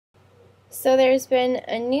So there's been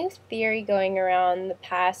a new theory going around the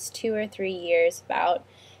past 2 or 3 years about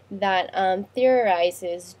that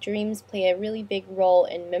theorizes dreams play a really big role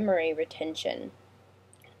in memory retention.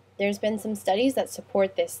 There's been some studies that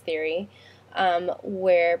support this theory,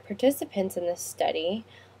 where participants in this study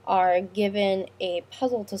are given a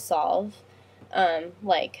puzzle to solve,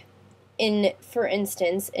 like for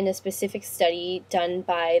instance, in a specific study done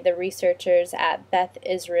by the researchers at Beth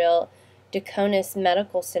Israel Deaconess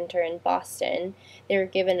Medical Center in Boston, they were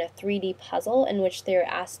given a 3D puzzle in which they were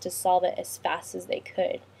asked to solve it as fast as they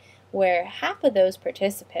could, where half of those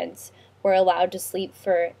participants were allowed to sleep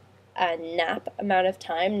for a nap amount of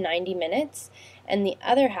time, 90 minutes, and the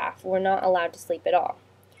other half were not allowed to sleep at all.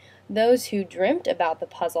 Those who dreamt about the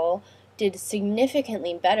puzzle did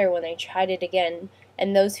significantly better when they tried it again,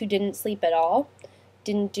 and those who didn't sleep at all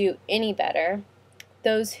didn't do any better.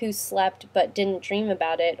 Those who slept but didn't dream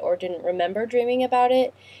about it or didn't remember dreaming about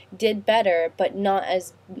it did better, but not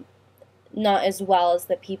as well as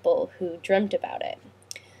the people who dreamt about it.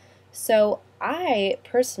 So I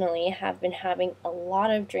personally have been having a lot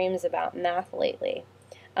of dreams about math lately.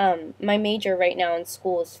 My major right now in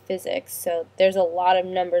school is physics, so there's a lot of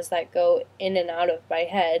numbers that go in and out of my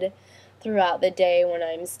head throughout the day when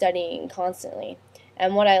I'm studying constantly.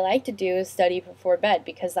 And what I like to do is study before bed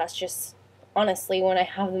because that's just honestly when I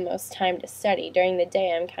have the most time to study. During the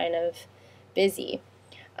day I'm kind of busy.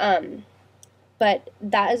 But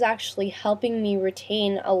that is actually helping me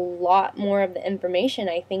retain a lot more of the information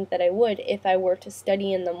I think that I would if I were to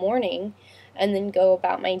study in the morning and then go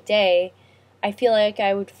about my day. I feel like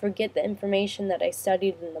I would forget the information that I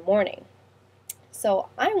studied in the morning. So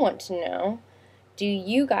I want to know, do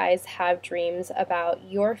you guys have dreams about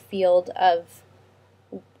your field of,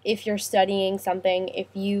 if you're studying something, if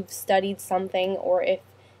you've studied something, or if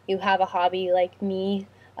you have a hobby like me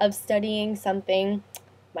of studying something?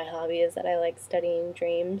 My hobby is that I like studying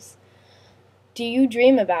dreams. Do you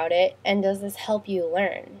dream about it, and does this help you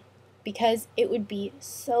learn? Because it would be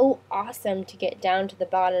so awesome to get down to the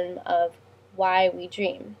bottom of why we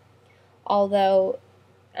dream. Although,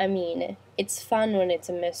 it's fun when it's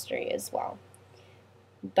a mystery as well.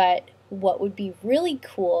 But what would be really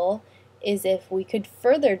cool is if we could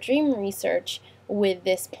further dream research with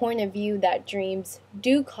this point of view that dreams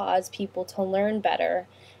do cause people to learn better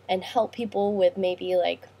and help people with maybe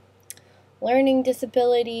like learning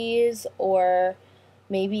disabilities, or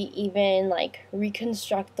maybe even like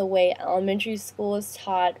reconstruct the way elementary school is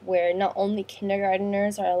taught, where not only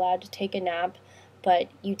kindergarteners are allowed to take a nap, but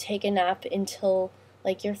you take a nap until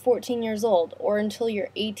like you're 14 years old or until you're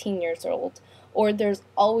 18 years old, or there's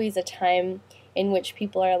always a time in which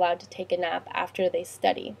people are allowed to take a nap after they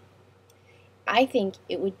study. I think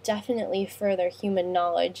it would definitely further human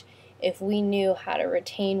knowledge if we knew how to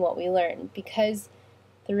retain what we learn, because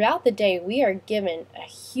throughout the day we are given a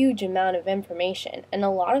huge amount of information, and a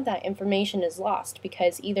lot of that information is lost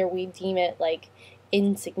because either we deem it like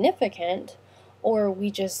insignificant or we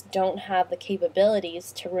just don't have the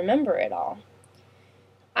capabilities to remember it all.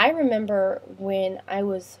 I remember when I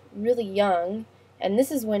was really young, and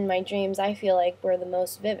this is when my dreams I feel like were the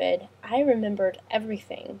most vivid, I remembered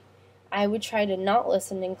everything. I would try to not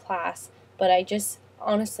listen in class, but I just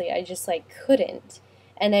like couldn't.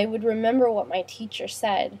 And I would remember what my teacher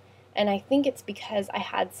said, and I think it's because I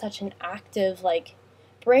had such an active like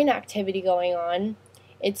brain activity going on.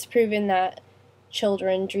 It's proven that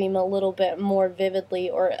children dream a little bit more vividly,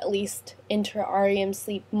 or at least enter REM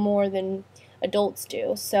sleep more than adults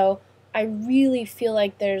do. So I really feel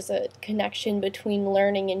like there's a connection between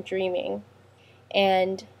learning and dreaming.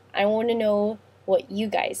 And I want to know what you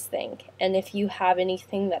guys think, and if you have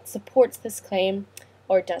anything that supports this claim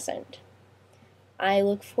or doesn't. I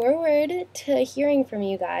look forward to hearing from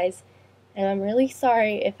you guys, and I'm really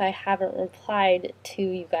sorry if I haven't replied to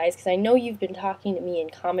you guys, because I know you've been talking to me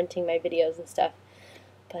and commenting my videos and stuff,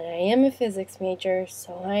 but I am a physics major,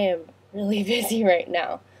 so I am really busy right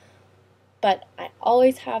now. But I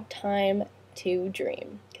always have time to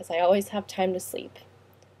dream, because I always have time to sleep,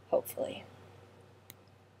 hopefully.